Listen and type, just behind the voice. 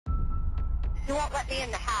You won't let me in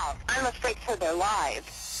the house. I'm afraid for their lives.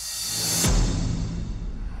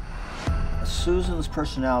 Susan's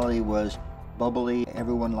personality was bubbly.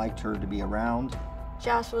 Everyone liked her to be around.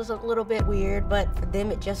 Josh was a little bit weird, but for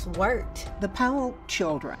them it just worked. The Powell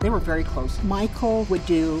children, they were very close. Michael would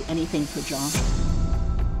do anything for Josh.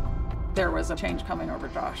 There was a change coming over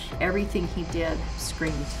Josh. Everything he did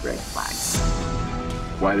screamed red flags.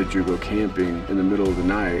 Why did you go camping in the middle of the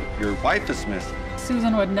night? Your wife is missing.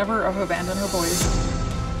 Susan would never have abandoned her boys.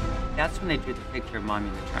 That's when they drew the picture of Mommy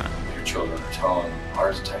in the trunk. Your children are telling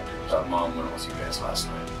our detectives that Mom went with you guys last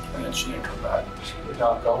night, and then she didn't come back. She would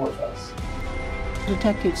not go with us.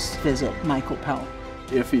 Detectives visit Michael Powell.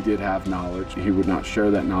 If he did have knowledge, he would not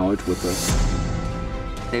share that knowledge with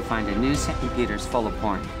us. They find a new set of computers full of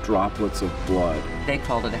porn. Droplets of blood. They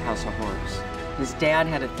called it a house of horrors. His dad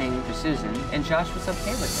had a thing for Susan, and Josh was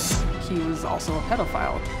okay with it. He was also a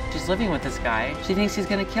pedophile. She's living with this guy. She thinks he's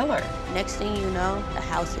gonna kill her. Next thing you know, the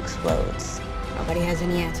house explodes. Nobody has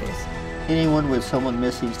any answers. Anyone with someone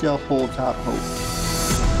missing still holds out hope.